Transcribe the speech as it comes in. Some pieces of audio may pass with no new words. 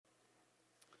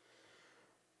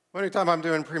Well, anytime I'm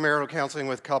doing premarital counseling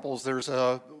with couples, there's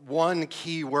one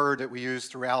key word that we use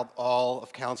throughout all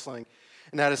of counseling,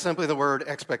 and that is simply the word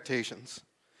expectations.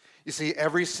 You see,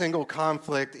 every single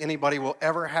conflict anybody will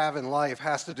ever have in life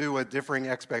has to do with differing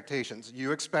expectations.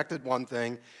 You expected one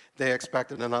thing, they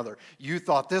expected another. You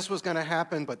thought this was going to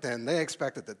happen, but then they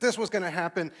expected that this was going to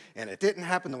happen, and it didn't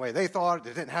happen the way they thought,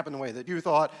 it didn't happen the way that you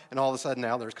thought, and all of a sudden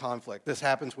now there's conflict. This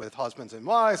happens with husbands and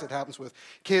wives, it happens with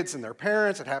kids and their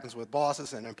parents, it happens with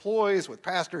bosses and employees, with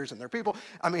pastors and their people.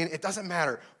 I mean, it doesn't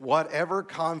matter. Whatever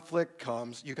conflict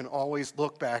comes, you can always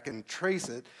look back and trace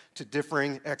it to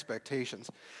differing expectations.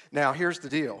 Now, here's the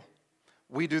deal.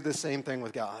 We do the same thing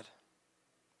with God.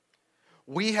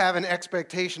 We have an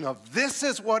expectation of this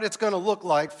is what it's going to look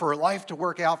like for life to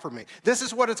work out for me. This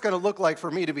is what it's going to look like for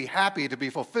me to be happy, to be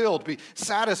fulfilled, to be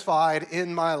satisfied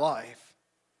in my life.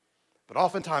 But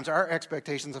oftentimes our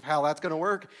expectations of how that's going to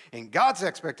work and God's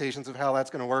expectations of how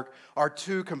that's going to work are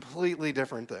two completely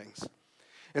different things.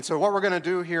 And so what we're going to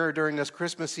do here during this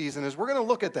Christmas season is we're going to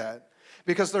look at that.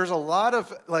 Because there's a lot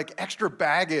of extra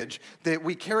baggage that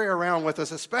we carry around with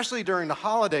us, especially during the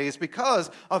holidays, because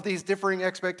of these differing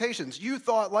expectations. You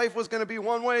thought life was going to be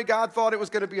one way, God thought it was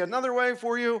going to be another way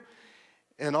for you,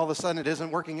 and all of a sudden it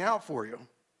isn't working out for you.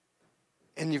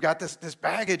 And you've got this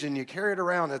baggage and you carry it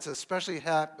around. It's especially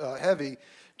heavy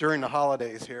during the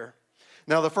holidays here.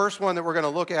 Now, the first one that we're going to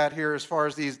look at here as far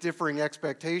as these differing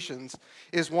expectations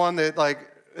is one that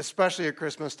especially at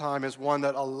Christmas time, is one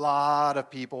that a lot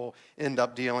of people end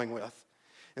up dealing with.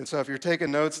 And so if you're taking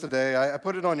notes today, I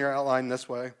put it on your outline this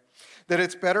way, that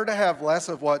it's better to have less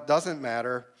of what doesn't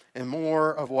matter and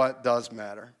more of what does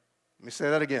matter. Let me say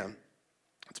that again.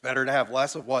 It's better to have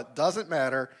less of what doesn't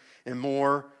matter and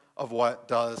more of what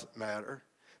does matter.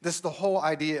 This is the whole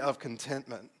idea of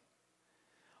contentment.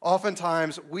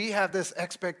 Oftentimes, we have this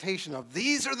expectation of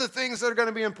these are the things that are going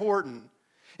to be important.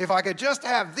 If I could just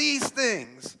have these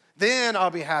things, then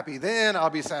I'll be happy, then I'll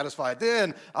be satisfied,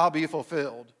 then I'll be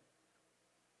fulfilled.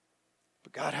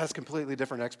 But God has completely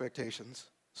different expectations.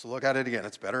 So look at it again.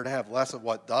 It's better to have less of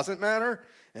what doesn't matter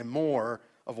and more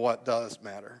of what does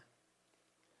matter.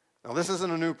 Now, this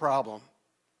isn't a new problem.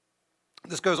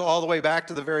 This goes all the way back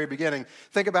to the very beginning.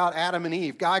 Think about Adam and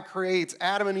Eve. God creates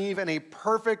Adam and Eve in a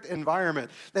perfect environment.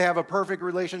 They have a perfect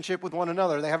relationship with one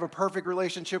another. They have a perfect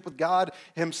relationship with God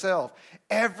himself.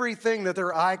 Everything that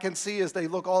their eye can see as they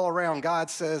look all around, God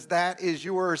says, that is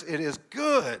yours. It is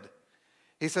good.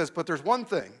 He says, but there's one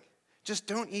thing. Just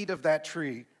don't eat of that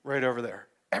tree right over there.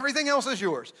 Everything else is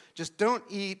yours. Just don't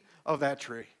eat of that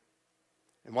tree.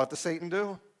 And what does Satan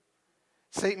do?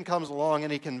 Satan comes along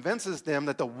and he convinces them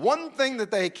that the one thing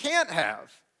that they can't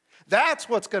have, that's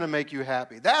what's going to make you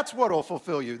happy. That's what will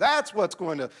fulfill you. That's what's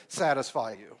going to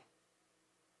satisfy you.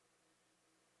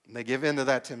 And they give in to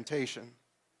that temptation.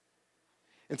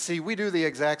 And see, we do the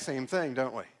exact same thing,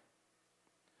 don't we?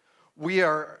 We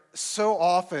are so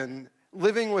often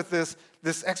living with this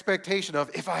expectation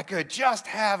of if I could just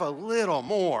have a little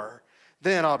more,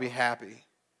 then I'll be happy.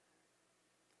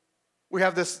 We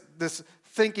have this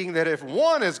thinking that if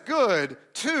one is good,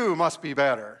 two must be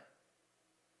better.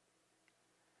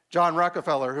 John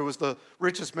Rockefeller, who was the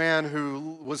richest man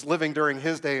who was living during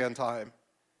his day and time,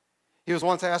 he was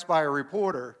once asked by a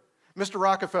reporter, Mr.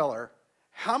 Rockefeller,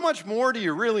 how much more do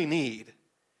you really need?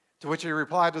 To which he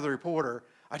replied to the reporter,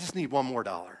 I just need one more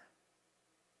dollar.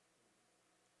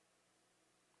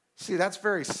 See, that's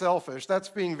very selfish. That's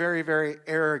being very, very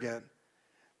arrogant.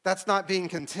 That's not being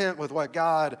content with what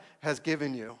God has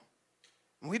given you.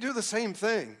 We do the same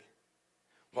thing.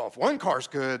 Well, if one car's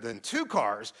good, then two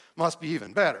cars must be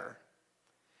even better.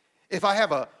 If I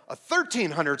have a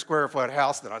 1,300 square foot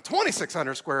house, then a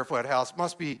 2,600 square foot house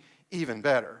must be even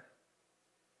better.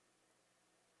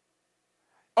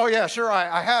 Oh yeah, sure,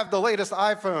 I have the latest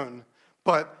iPhone,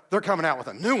 but they're coming out with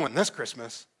a new one this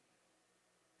Christmas.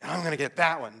 And I'm going to get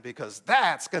that one because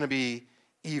that's going to be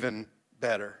even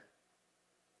better.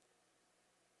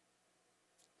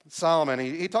 Solomon,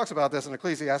 he talks about this in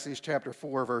Ecclesiastes chapter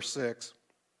 4, verse 6.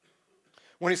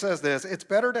 When he says this, it's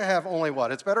better to have only what?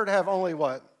 It's better to have only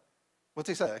what? What's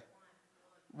he say?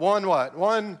 One what?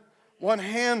 One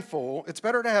handful. It's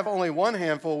better to have only one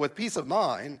handful with peace of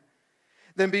mind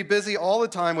than be busy all the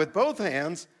time with both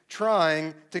hands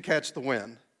trying to catch the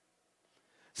wind.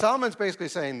 Solomon's basically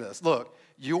saying this. Look,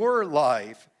 your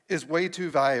life is way too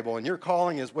valuable and your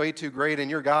calling is way too great and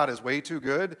your God is way too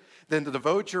good than to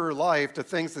devote your life to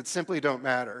things that simply don't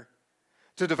matter,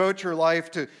 to devote your life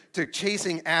to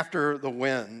chasing after the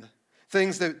wind,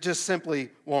 things that just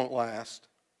simply won't last.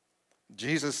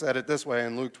 Jesus said it this way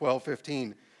in Luke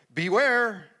 12:15,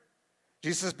 beware.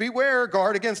 Jesus says, beware,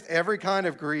 guard against every kind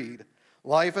of greed.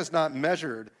 Life is not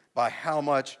measured by how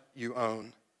much you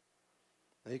own.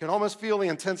 Now, you can almost feel the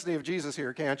intensity of Jesus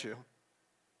here, can't you?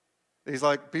 He's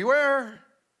like, beware,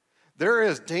 there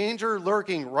is danger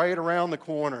lurking right around the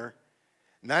corner.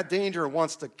 And that danger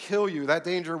wants to kill you. That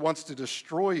danger wants to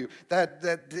destroy you.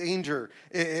 That danger,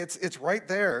 it's right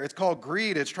there. It's called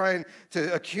greed. It's trying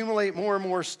to accumulate more and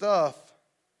more stuff.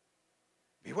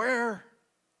 Beware.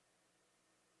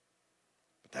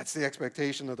 But that's the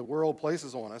expectation that the world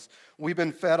places on us. We've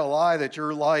been fed a lie that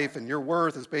your life and your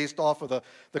worth is based off of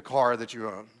the car that you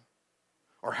own,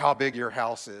 or how big your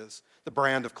house is, the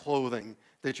brand of clothing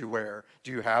that you wear.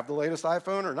 Do you have the latest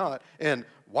iPhone or not? And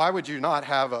why would you not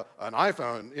have an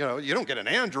iPhone? You know, you don't get an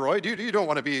Android. You don't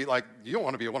want to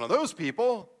be one of those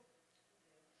people.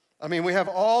 I mean, we have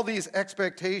all these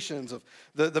expectations of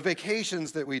the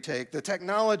vacations that we take, the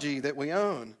technology that we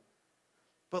own.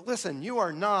 But listen, you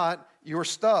are not your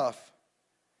stuff.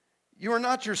 You are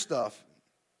not your stuff.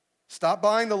 Stop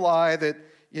buying the lie that,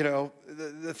 you know,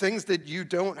 the things that you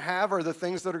don't have are the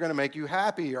things that are going to make you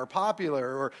happy or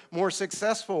popular or more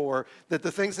successful, or that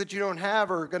the things that you don't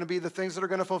have are going to be the things that are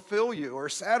going to fulfill you or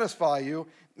satisfy you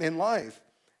in life.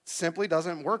 It simply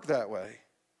doesn't work that way.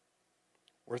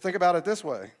 Or think about it this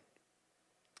way.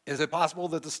 Is it possible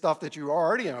that the stuff that you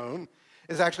already own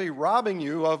is actually robbing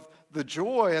you of the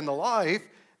joy and the life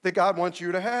that God wants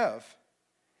you to have?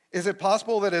 Is it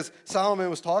possible that, as Solomon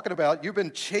was talking about, you've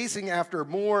been chasing after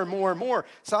more and more and more?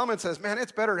 Solomon says, man,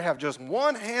 it's better to have just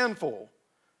one handful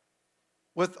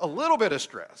with a little bit of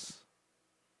stress,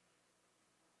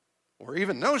 or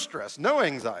even no stress, no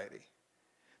anxiety,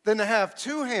 than to have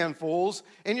two handfuls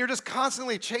and you're just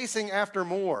constantly chasing after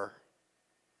more.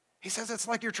 He says it's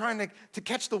like you're trying to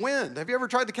catch the wind. Have you ever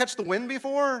tried to catch the wind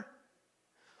before?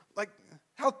 Like,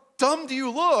 how dumb do you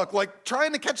look, like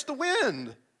trying to catch the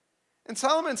wind? And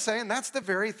Solomon's saying that's the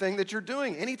very thing that you're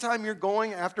doing. Anytime you're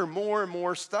going after more and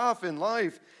more stuff in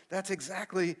life, that's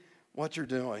exactly what you're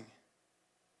doing.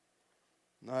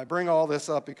 Now, I bring all this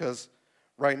up because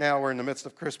right now we're in the midst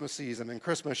of Christmas season and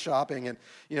Christmas shopping, and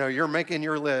you're making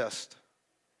your list.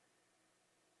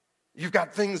 You've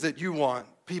got things that you want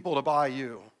people to buy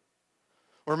you.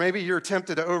 Or maybe you're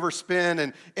tempted to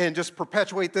overspend and just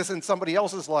perpetuate this in somebody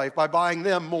else's life by buying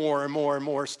them more and more and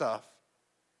more stuff.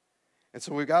 And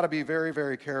so we've got to be very,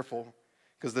 very careful,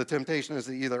 because the temptation is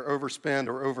to either overspend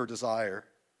or over-desire.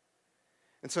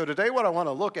 And so today what I want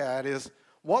to look at is,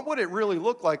 what would it really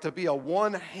look like to be a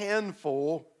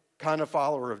one-handful kind of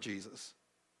follower of Jesus?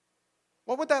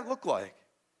 What would that look like?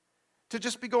 To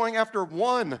just be going after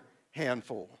one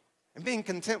handful and being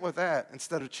content with that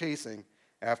instead of chasing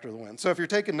after the wind. So if you're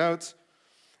taking notes,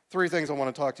 3 things I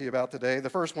want to talk to you about today. The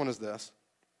first one is this.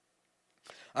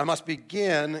 I must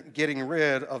begin getting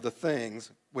rid of the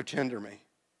things which hinder me.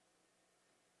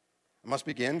 I must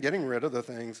begin getting rid of the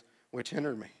things which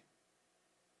hinder me.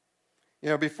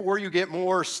 Before you get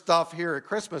more stuff here at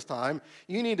Christmas time,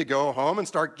 you need to go home and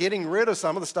start getting rid of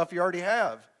some of the stuff you already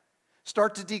have.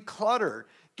 Start to declutter.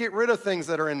 Get rid of things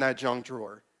that are in that junk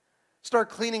drawer. Start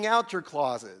cleaning out your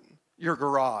closet, your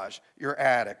garage, your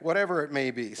attic, whatever it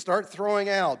may be. Start throwing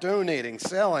out, donating,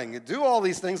 selling. Do all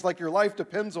these things like your life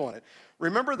depends on it.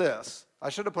 Remember this.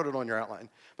 I should have put it on your outline.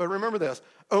 But remember this.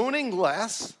 Owning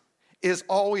less is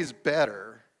always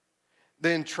better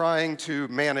than trying to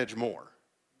manage more.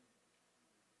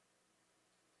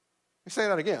 Let me say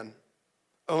that again.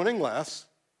 Owning less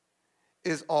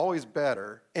is always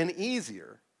better and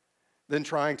easier than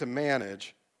trying to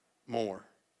manage more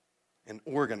and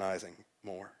organizing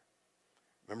more.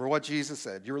 Remember what Jesus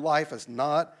said. Your life is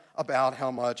not about how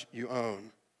much you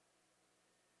own.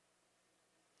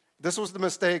 This was the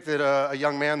mistake that a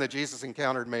young man that Jesus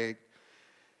encountered made.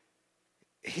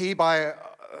 He, by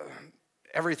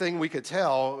everything we could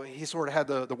tell, he sort of had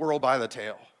the world by the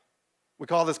tail. We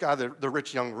call this guy the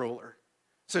rich young ruler.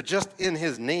 So just in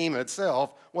his name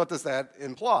itself, what does that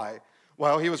imply?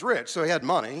 Well, he was rich, so he had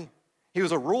money. He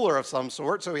was a ruler of some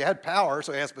sort, so he had power.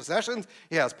 So he has possessions,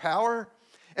 he has power.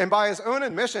 And by his own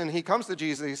admission, he comes to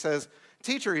Jesus, he says,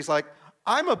 teacher, he's like,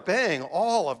 I'm obeying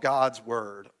all of God's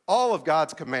word, all of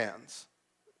God's commands.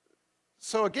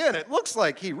 So again, it looks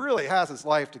like he really has his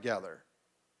life together.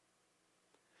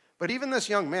 But even this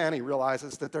young man, he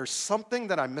realizes that there's something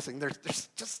that I'm missing. There's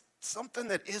just something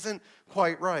that isn't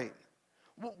quite right.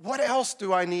 What else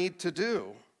do I need to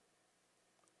do?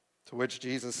 To which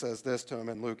Jesus says this to him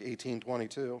in Luke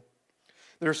 18:22.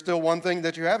 There's still one thing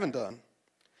that you haven't done.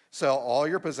 Sell all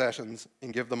your possessions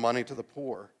and give the money to the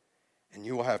poor, and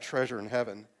you will have treasure in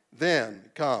heaven.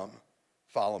 Then come,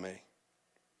 follow me.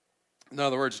 In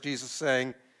other words, Jesus is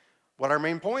saying what our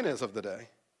main point is of the day.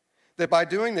 that by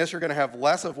doing this, you're going to have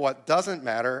less of what doesn't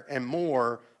matter and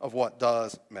more of what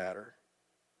does matter.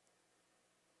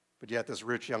 But yet this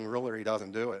rich young ruler, he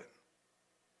doesn't do it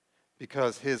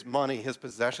because his money, his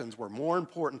possessions were more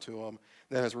important to him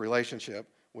than his relationship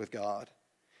with God.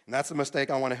 And that's the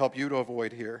mistake I want to help you to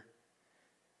avoid here.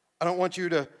 I don't want you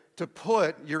to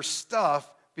put your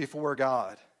stuff before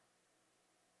God.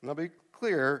 And I'll be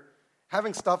clear,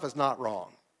 having stuff is not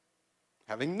wrong.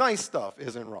 Having nice stuff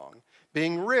isn't wrong.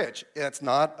 Being rich, it's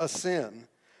not a sin.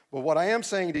 But what I am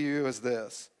saying to you is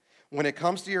this. When it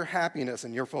comes to your happiness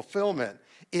and your fulfillment,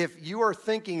 if you are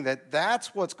thinking that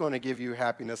that's what's going to give you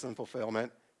happiness and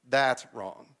fulfillment, that's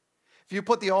wrong. If you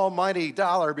put the almighty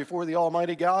dollar before the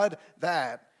almighty God,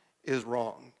 that is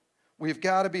wrong. We've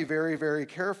got to be very, very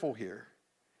careful here.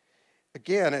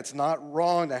 Again, it's not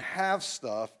wrong to have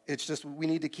stuff. It's just we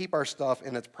need to keep our stuff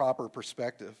in its proper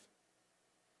perspective.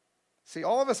 See,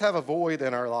 all of us have a void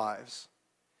in our lives.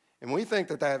 And we think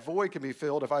that that void can be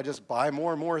filled if I just buy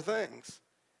more and more things.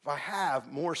 If I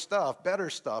have more stuff, better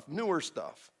stuff, newer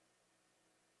stuff.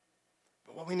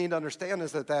 But what we need to understand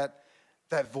is that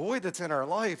that void that's in our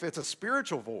life, it's a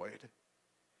spiritual void.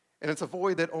 And it's a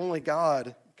void that only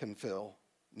God can fill,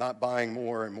 not buying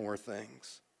more and more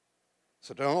things.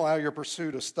 So don't allow your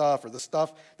pursuit of stuff or the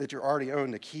stuff that you already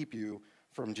own to keep you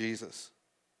from Jesus.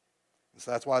 And so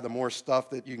that's why the more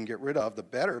stuff that you can get rid of, the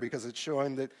better, because it's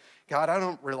showing that, God, I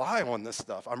don't rely on this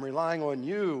stuff. I'm relying on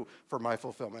you for my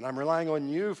fulfillment. I'm relying on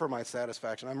you for my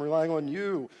satisfaction. I'm relying on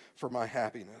you for my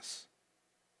happiness.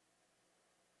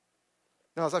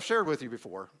 Now, as I've shared with you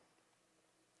before,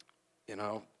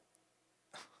 when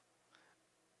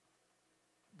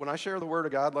I share the Word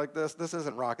of God like this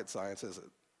isn't rocket science, is it?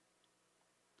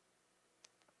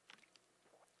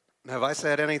 Have I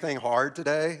said anything hard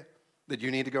today that you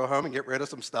need to go home and get rid of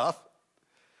some stuff?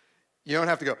 You don't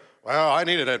have to go, well, I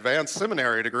need an advanced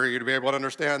seminary degree to be able to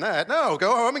understand that. No,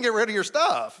 go home and get rid of your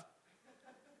stuff.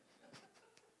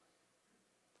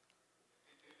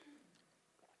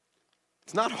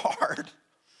 It's not hard.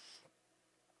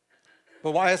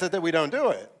 But why is it that we don't do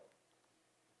it?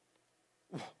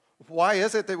 Why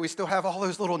is it that we still have all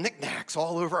those little knickknacks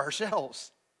all over our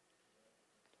shelves?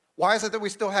 Why is it that we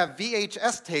still have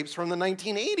VHS tapes from the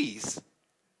 1980s?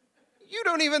 You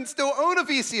don't even still own a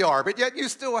VCR, but yet you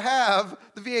still have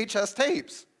the VHS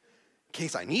tapes in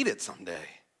case I need it someday.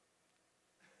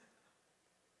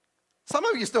 Some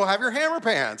of you still have your Hammer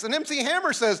pants, and MC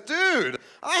Hammer says, dude,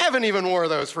 I haven't even wore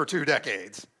those for 2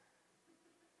 decades.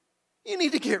 You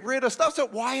need to get rid of stuff, so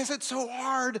why is it so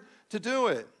hard to do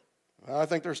it? Well, I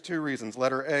think there's 2 reasons.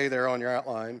 Letter A there on your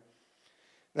outline.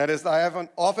 That is, I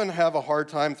often have a hard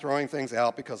time throwing things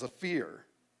out because of fear.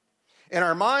 In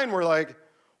our mind, we're like,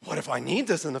 what if I need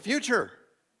this in the future?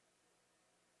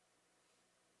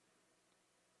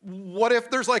 What if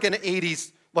there's like an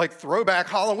 80s throwback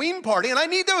Halloween party and I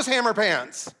need those Hammer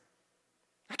pants?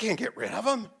 I can't get rid of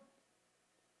them.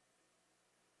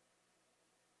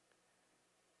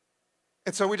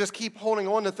 And so we just keep holding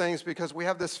on to things because we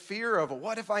have this fear of,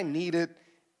 what if I need it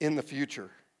in the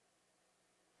future?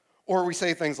 Or we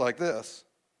say things like this,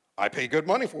 I pay good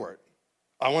money for it.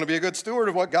 I want to be a good steward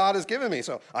of what God has given me,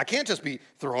 so I can't just be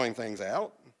throwing things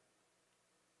out.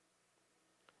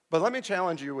 But let me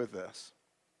challenge you with this.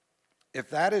 If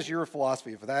that is your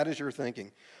philosophy, if that is your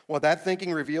thinking, what that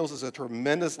thinking reveals is a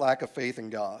tremendous lack of faith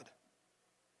in God.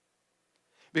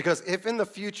 Because if in the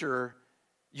future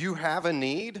you have a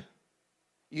need,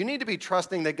 you need to be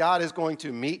trusting that God is going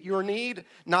to meet your need,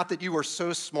 not that you are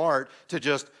so smart to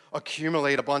just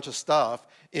accumulate a bunch of stuff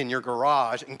in your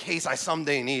garage in case I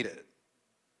someday need it.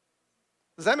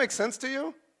 Does that make sense to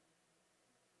you?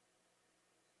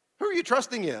 Who are you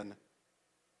trusting in?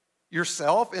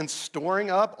 Yourself in storing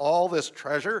up all this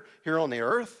treasure here on the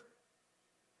earth?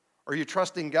 Or are you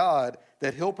trusting God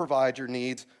that He'll provide your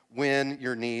needs when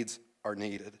your needs are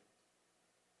needed?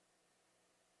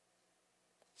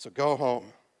 So go home.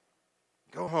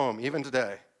 Go home, even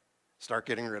today. Start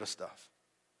getting rid of stuff.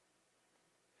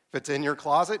 If it's in your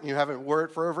closet and you haven't worn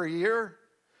it for over a year,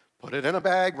 put it in a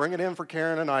bag, bring it in for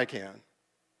Karen and I can.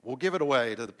 We'll give it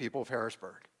away to the people of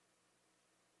Harrisburg.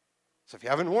 So if you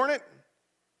haven't worn it,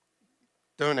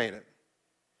 donate it.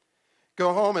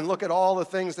 Go home and look at all the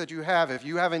things that you have. If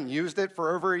you haven't used it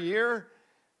for over a year,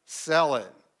 sell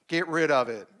it. Get rid of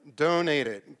it. Donate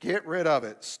it. Get rid of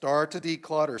it. Start to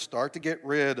declutter. Start to get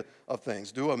rid of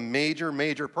things. Do a major,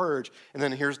 major purge. And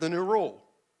then here's the new rule.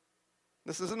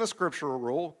 This isn't a scriptural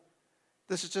rule.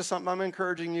 This is just something I'm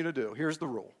encouraging you to do. Here's the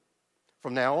rule.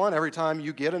 From now on, every time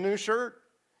you get a new shirt,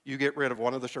 you get rid of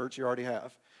one of the shirts you already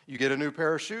have. You get a new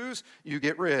pair of shoes, you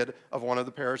get rid of one of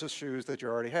the pairs of shoes that you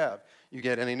already have. You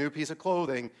get any new piece of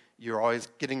clothing, you're always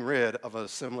getting rid of a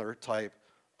similar type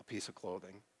of piece of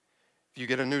clothing. If you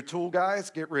get a new tool, guys,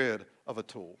 get rid of a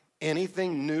tool.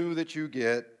 Anything new that you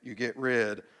get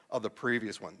rid of the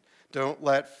previous one. Don't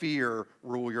let fear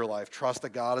rule your life. Trust that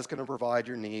God is going to provide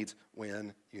your needs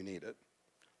when you need it.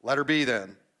 Letter B,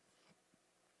 then.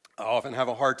 I often have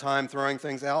a hard time throwing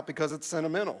things out because it's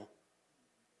sentimental.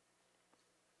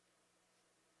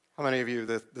 How many of you,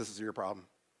 this is your problem?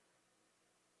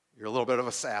 You're a little bit of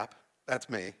a sap. That's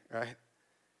me, right?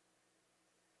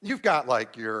 You've got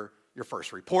like your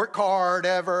first report card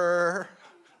ever.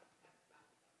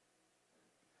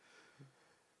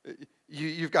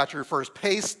 You've got your first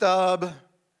pay stub.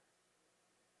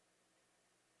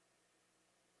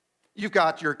 You've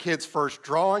got your kid's first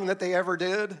drawing that they ever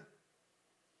did.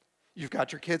 You've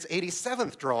got your kid's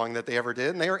 87th drawing that they ever did,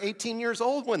 and they were 18 years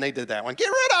old when they did that one. Get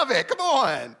rid of it, come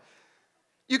on.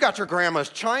 You got your grandma's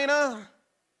china.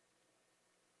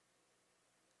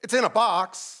 It's in a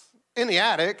box in the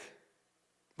attic,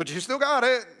 but you still got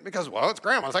it because, well, it's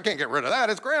grandma's. I can't get rid of that,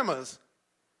 it's grandma's.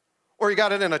 Or you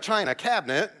got it in a china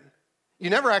cabinet. You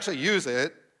never actually use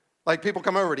it. Like people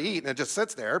come over to eat and it just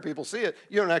sits there. People see it.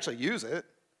 You don't actually use it.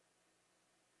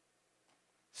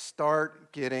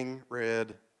 Start getting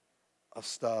rid of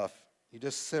stuff. You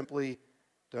just simply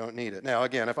don't need it. Now,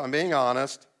 again, if I'm being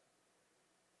honest,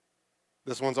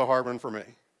 this one's a hard one for me.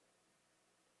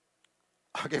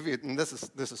 I'll give you, and this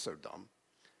is so dumb.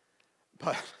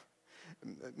 But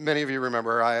many of you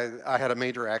remember I had a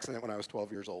major accident when I was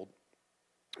 12 years old.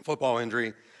 Football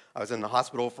injury. I was in the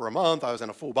hospital for a month. I was in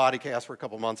a full body cast for a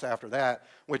couple months after that,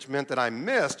 which meant that I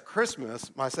missed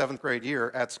Christmas, my 7th grade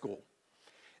year, at school.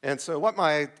 And so what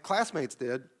my classmates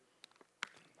did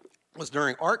was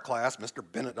during art class, Mr.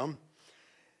 Benedum,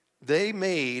 they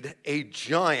made a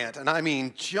giant, and I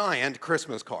mean giant,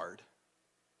 Christmas card.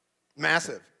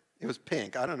 Massive. It was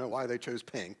pink. I don't know why they chose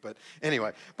pink, but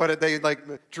anyway. But they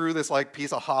drew this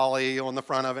piece of holly on the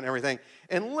front of it and everything.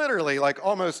 And literally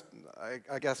almost,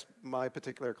 I guess my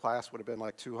particular class would have been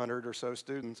 200 or so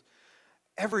students.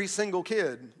 Every single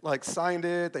kid signed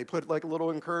it. They put a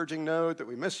little encouraging note that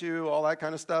we miss you, all that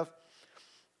kind of stuff.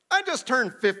 I just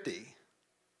turned 50.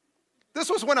 This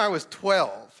was when I was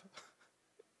 12.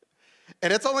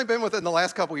 And it's only been within the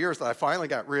last couple years that I finally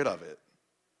got rid of it.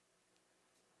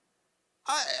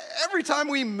 Every time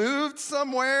we moved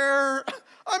somewhere,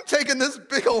 I'm taking this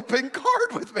big old pink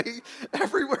card with me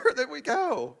everywhere that we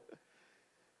go.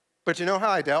 But you know how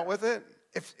I dealt with it?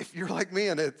 If you're like me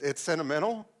and it's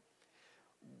sentimental,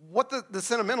 what the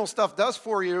sentimental stuff does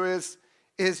for you is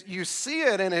you see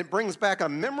it and it brings back a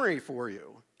memory for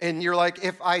you. And you're like,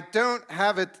 if I don't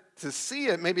have it to see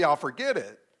it, maybe I'll forget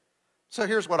it. So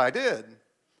here's what I did.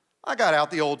 I got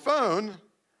out the old phone.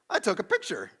 I took a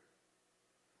picture.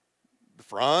 The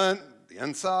front, the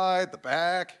inside, the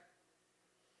back.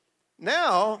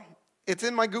 Now, it's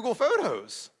in my Google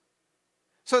Photos.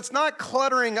 So it's not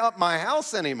cluttering up my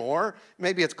house anymore.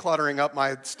 Maybe it's cluttering up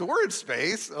my storage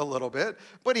space a little bit,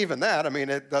 but even that,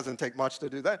 it doesn't take much to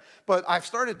do that. But I've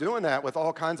started doing that with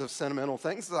all kinds of sentimental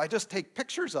things. I just take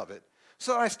pictures of it.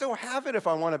 So I still have it if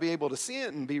I want to be able to see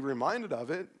it and be reminded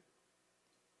of it.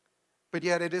 But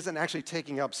yet it isn't actually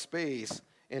taking up space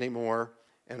anymore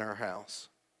in our house.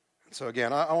 So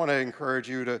again, I want to encourage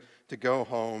you to go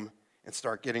home and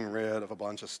start getting rid of a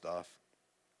bunch of stuff.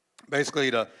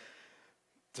 Basically, to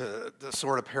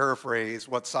sort of paraphrase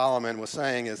what Solomon was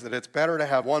saying is that it's better to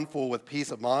have one fool with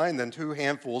peace of mind than 2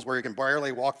 handfuls where you can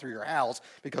barely walk through your house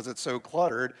because it's so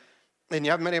cluttered and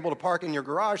you haven't been able to park in your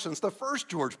garage since the first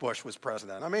George Bush was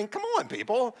president. Come on,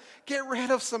 people. Get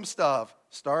rid of some stuff.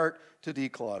 Start to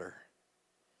declutter.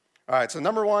 All right, so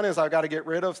number 1 is I've got to get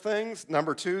rid of things.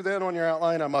 Number 2, then, on your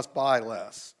outline, I must buy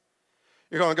less.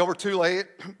 You're going, Gilbert, too late.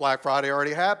 Black Friday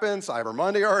already happened. Cyber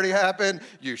Monday already happened.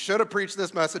 You should have preached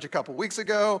this message a couple weeks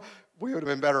ago. We would have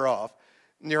been better off.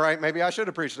 And you're right, maybe I should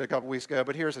have preached it a couple weeks ago,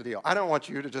 but here's the deal. I don't want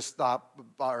you to just stop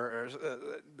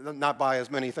not buy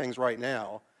as many things right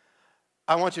now.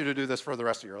 I want you to do this for the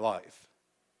rest of your life.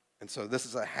 And so this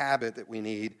is a habit that we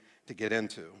need to get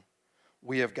into.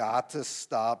 We have got to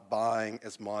stop buying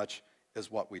as much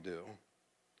as what we do.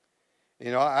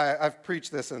 I've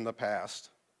preached this in the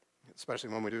past, especially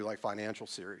when we do financial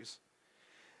series,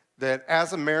 that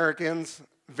as Americans,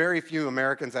 very few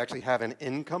Americans actually have an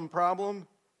income problem.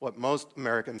 What most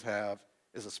Americans have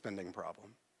is a spending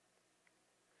problem.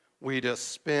 We just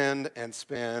spend and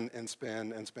spend and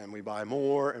spend and spend. We buy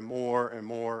more and more and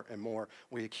more and more.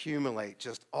 We accumulate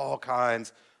just all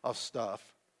kinds of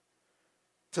stuff.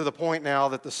 to the point now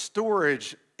that the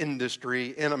storage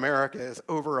industry in America is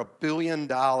over $1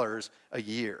 billion a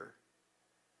year.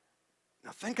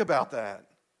 Now think about that.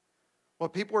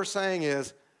 What people are saying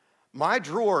is, my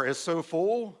drawer is so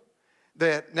full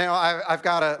that now I've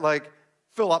got to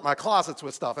fill up my closets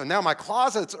with stuff. And now my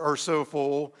closets are so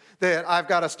full that I've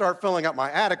got to start filling up my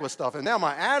attic with stuff. And now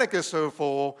my attic is so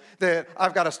full that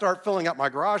I've got to start filling up my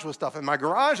garage with stuff. And my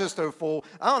garage is so full,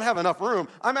 I don't have enough room.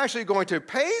 I'm actually going to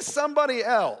pay somebody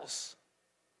else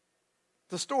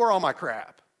to store all my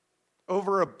crap.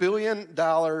 Over $1 billion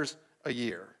a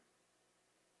year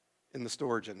in the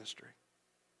storage industry.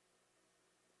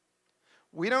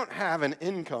 We don't have an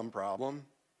income problem.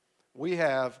 We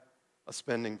have a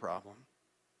spending problem.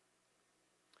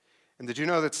 And did you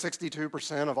know that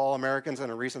 62% of all Americans in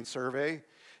a recent survey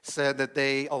said that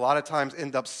they a lot of times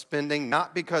end up spending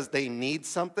not because they need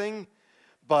something,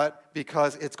 but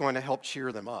because it's going to help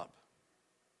cheer them up?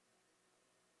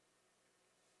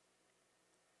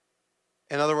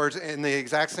 In other words, in the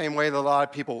exact same way that a lot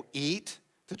of people eat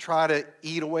to try to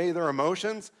eat away their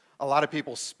emotions, a lot of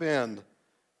people spend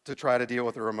to try to deal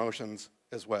with their emotions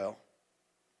as well.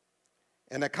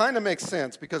 And that kind of makes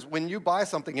sense because when you buy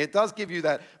something, it does give you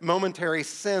that momentary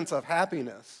sense of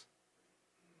happiness.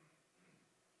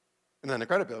 And then the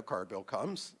credit card bill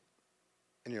comes,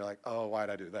 and you're like, oh, why'd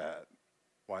I do that?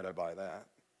 Why'd I buy that?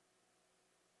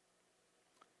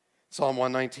 Psalm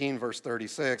 119, verse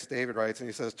 36, David writes, and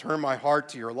he says, turn my heart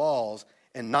to your laws,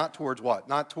 and not towards what?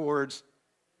 Not towards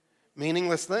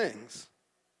meaningless things.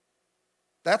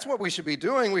 That's what we should be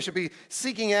doing. We should be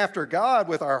seeking after God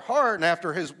with our heart and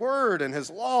after his word and his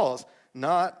laws,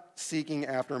 not seeking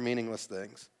after meaningless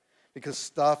things. Because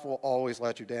stuff will always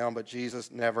let you down, but Jesus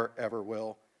never, ever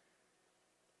will.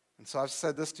 And so I've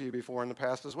said this to you before in the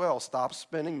past as well. Stop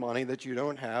spending money that you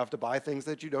don't have to buy things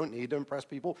that you don't need to impress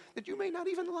people that you may not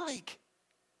even like.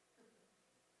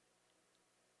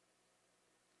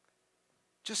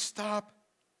 Just stop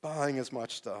buying as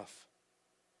much stuff.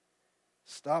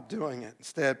 Stop doing it.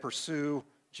 Instead, pursue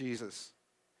Jesus.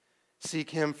 Seek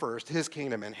him first, his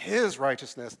kingdom and his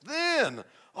righteousness. Then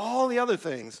all the other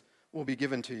things will be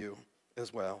given to you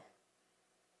as well.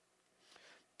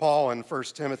 Paul in 1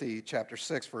 Timothy chapter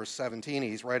 6, verse 17,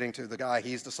 he's writing to the guy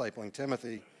he's discipling,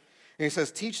 Timothy. And he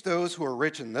says, teach those who are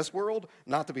rich in this world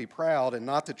not to be proud and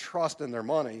not to trust in their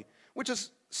money, which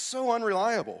is so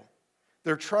unreliable.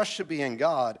 Their trust should be in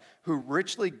God, who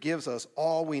richly gives us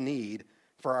all we need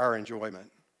for our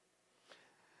enjoyment.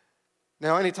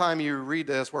 Now, anytime you read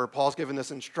this where Paul's giving this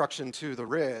instruction to the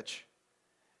rich,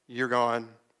 you're going,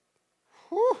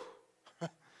 whew,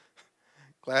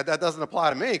 glad that doesn't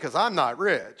apply to me because I'm not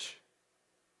rich.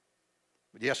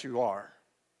 But yes, you are.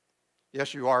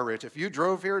 Yes, you are rich. If you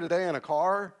drove here today in a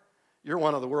car, you're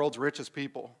one of the world's richest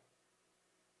people.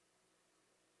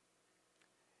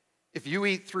 If you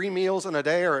eat 3 meals in a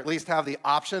day, or at least have the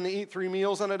option to eat 3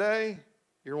 meals in a day,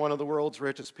 you're one of the world's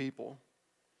richest people.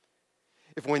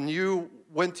 If when you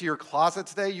went to your closet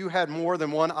today, you had more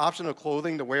than one option of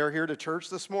clothing to wear here to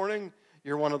church this morning,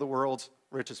 you're one of the world's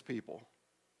richest people.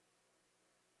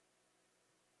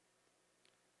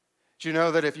 Do you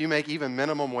know that if you make even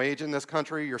minimum wage in this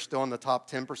country, you're still in the top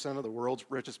 10% of the world's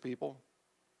richest people?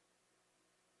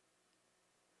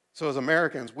 So as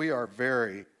Americans, we are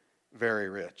very, very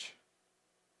rich.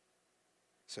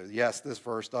 So yes, this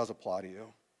verse does apply to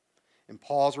you. And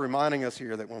Paul's reminding us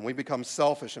here that when we become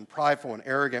selfish and prideful and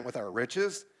arrogant with our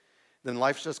riches, then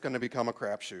life's just going to become a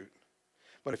crapshoot.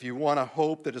 But if you want a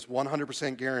hope that is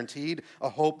 100% guaranteed, a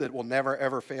hope that will never,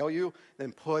 ever fail you,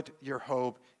 then put your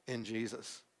hope in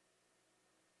Jesus.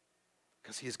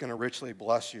 Because he's going to richly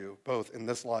bless you, both in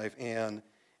this life and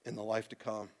in the life to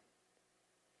come.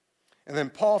 And then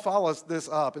Paul follows this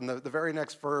up in the very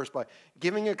next verse by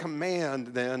giving a command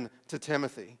then to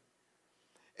Timothy.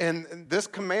 And this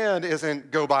command isn't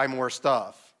go buy more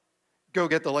stuff. Go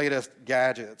get the latest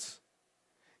gadgets.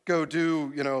 Go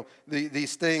do,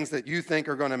 these things that you think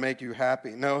are going to make you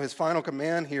happy. No, his final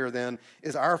command here then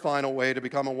is our final way to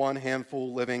become a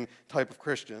one-handful living type of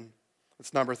Christian.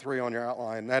 It's number 3 on your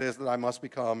outline. That is that I must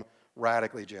become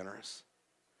radically generous.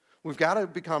 We've got to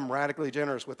become radically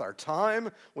generous with our time,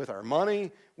 with our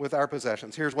money, with our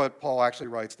possessions. Here's what Paul actually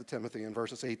writes to Timothy in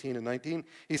verses 18 and 19.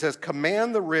 He says,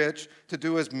 command the rich to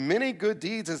do as many good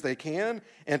deeds as they can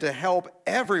and to help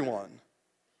everyone.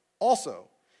 Also,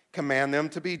 command them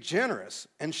to be generous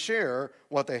and share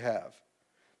what they have.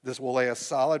 This will lay a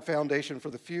solid foundation for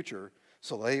the future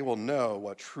so they will know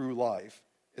what true life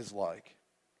is like.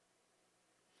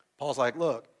 Paul's like,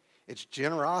 look, it's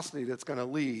generosity that's going to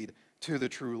lead to the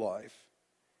true life.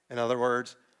 In other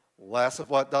words, less of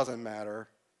what doesn't matter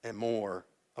and more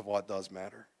of what does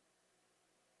matter.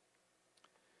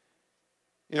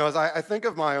 You know, as I think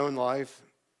of my own life,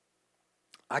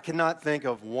 I cannot think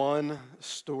of one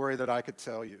story that I could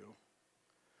tell you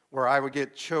where I would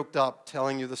get choked up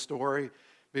telling you the story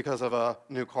because of a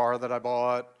new car that I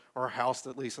bought or a house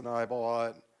that Lisa and I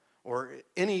bought or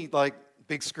any like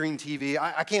big screen TV.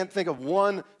 I can't think of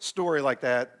one story like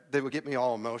that that would get me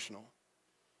all emotional.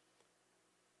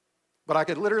 But I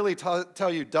could literally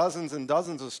tell you dozens and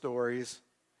dozens of stories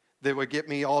that would get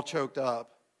me all choked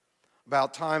up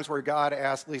about times where God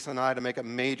asked Lisa and I to make a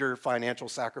major financial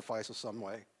sacrifice of some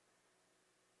way,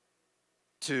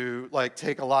 to like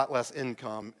take a lot less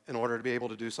income in order to be able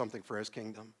to do something for his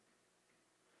kingdom,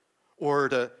 or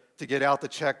to get out the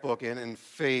checkbook and in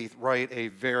faith write a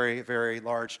very, very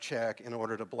large check in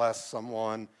order to bless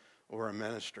someone or a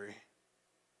ministry.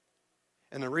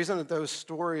 And the reason that those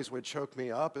stories would choke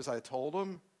me up as I told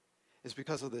them is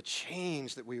because of the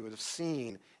change that we would have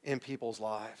seen in people's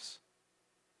lives.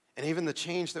 And even the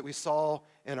change that we saw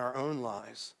in our own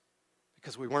lives,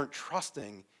 because we weren't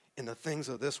trusting in the things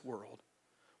of this world.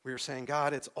 We were saying,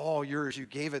 God, it's all yours. You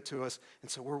gave it to us,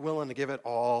 and so we're willing to give it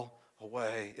all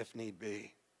away if need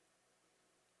be.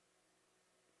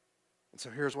 And so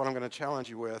here's what I'm going to challenge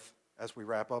you with as we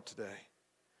wrap up today.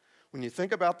 When you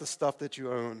think about the stuff that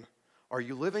you own, are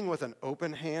you living with an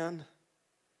open hand?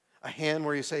 A hand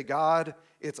where you say, God,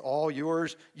 it's all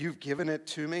yours. You've given it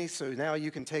to me, so now you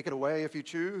can take it away if you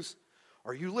choose.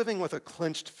 Are you living with a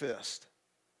clenched fist?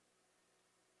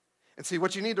 And see,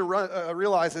 what you need to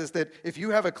realize is that if you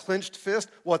have a clenched fist,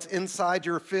 what's inside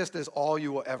your fist is all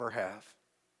you will ever have.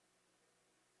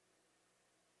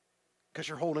 Because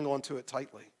you're holding on to it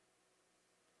tightly.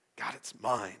 God, it's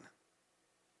mine.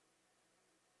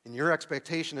 And your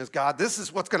expectation is, God, this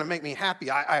is what's going to make me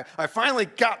happy. I finally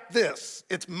got this.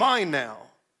 It's mine now.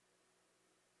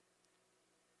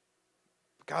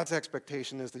 God's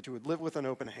expectation is that you would live with an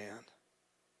open hand.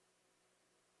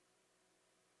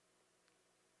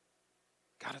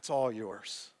 God, it's all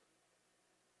yours.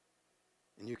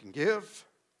 And you can give,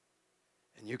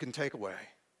 and you can take away.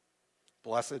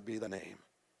 Blessed be the name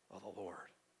of the Lord.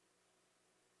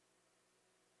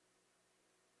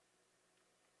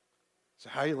 So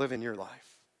how you live in your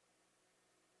life?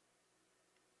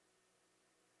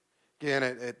 Again,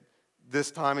 at this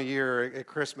time of year, at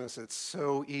Christmas, it's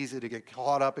so easy to get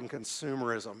caught up in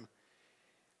consumerism.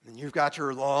 And you've got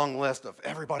your long list of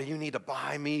everybody, you need to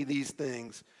buy me these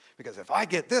things. Because if I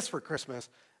get this for Christmas,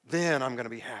 then I'm going to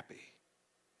be happy.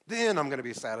 Then I'm going to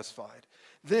be satisfied.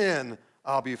 Then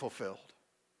I'll be fulfilled.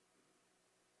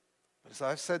 But as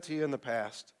I've said to you in the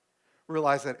past,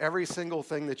 realize that every single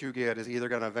thing that you get is either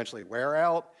going to eventually wear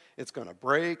out, it's going to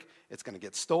break, it's going to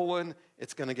get stolen,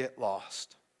 it's going to get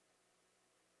lost.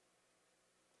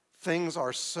 Things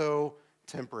are so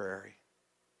temporary.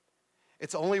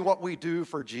 It's only what we do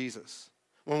for Jesus.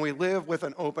 When we live with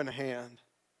an open hand,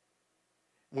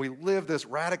 we live this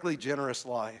radically generous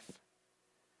life,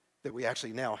 that we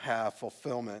actually now have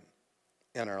fulfillment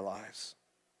in our lives.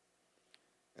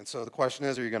 And so the question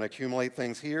is, are you going to accumulate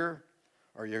things here,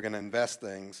 or are you going to invest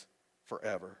things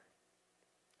forever?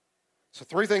 So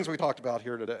 3 things we talked about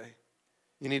here today.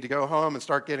 You need to go home and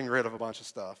start getting rid of a bunch of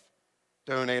stuff.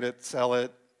 Donate it, sell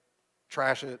it,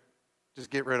 trash it. Just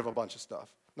get rid of a bunch of stuff.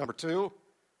 Number 2,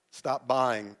 stop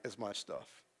buying as much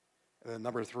stuff. And then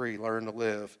number 3, learn to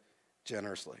live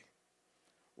generously.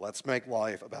 Let's make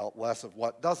life about less of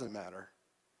what doesn't matter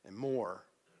and more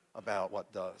about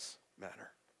what does matter.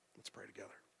 Let's pray together.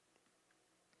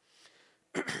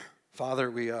 Father,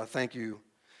 we thank you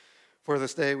for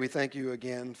this day. We thank you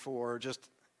again for just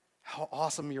how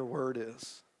awesome your word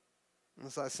is.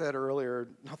 As I said earlier,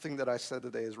 nothing that I said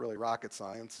today is really rocket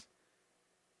science.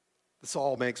 This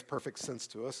all makes perfect sense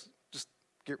to us. Just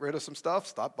get rid of some stuff,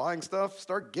 stop buying stuff,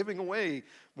 start giving away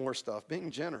more stuff,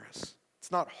 being generous.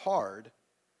 It's not hard.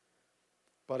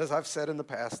 But as I've said in the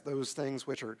past, those things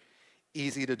which are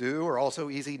easy to do are also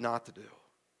easy not to do.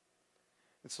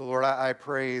 And so, Lord, I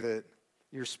pray that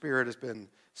your Spirit has been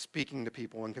speaking to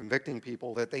people and convicting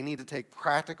people that they need to take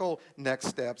practical next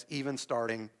steps, even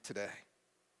starting today.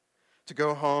 To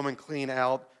go home and clean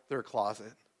out their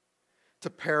closet. To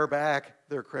pare back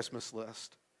their Christmas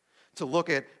list. To look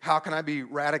at how can I be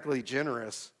radically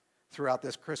generous throughout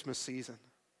this Christmas season.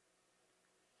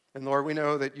 And Lord, we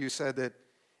know that you said that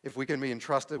if we can be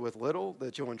entrusted with little,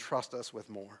 that you'll entrust us with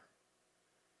more.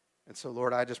 And so,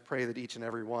 Lord, I just pray that each and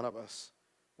every one of us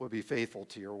will be faithful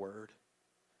to your word.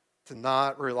 To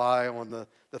not rely on the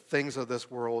things of this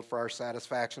world for our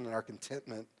satisfaction and our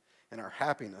contentment and our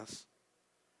happiness,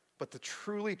 but to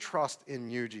truly trust in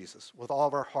you, Jesus, with all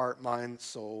of our heart, mind,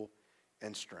 soul,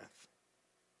 and strength.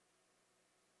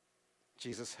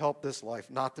 Jesus, help this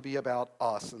life not to be about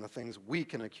us and the things we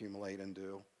can accumulate and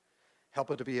do.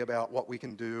 Help it to be about what we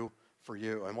can do for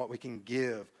you and what we can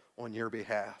give on your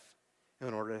behalf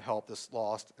in order to help this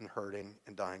lost and hurting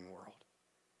and dying world.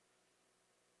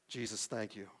 Jesus,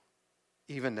 thank you,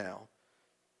 even now,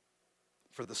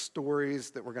 for the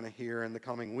stories that we're going to hear in the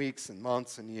coming weeks and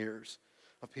months and years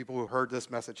of people who heard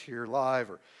this message here live,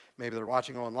 or maybe they're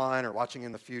watching online or watching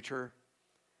in the future.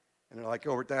 And they're like,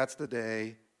 Gilbert, that's the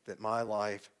day that my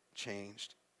life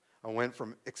changed. I went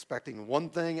from expecting one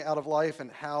thing out of life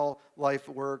and how life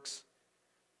works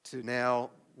to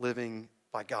now living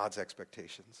by God's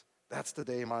expectations. That's the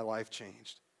day my life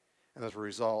changed. And as a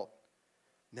result,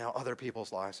 now other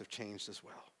people's lives have changed as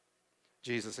well.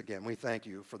 Jesus, again, we thank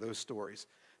you for those stories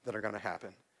that are going to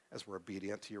happen as we're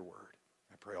obedient to your word.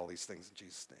 I pray all these things in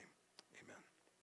Jesus' name.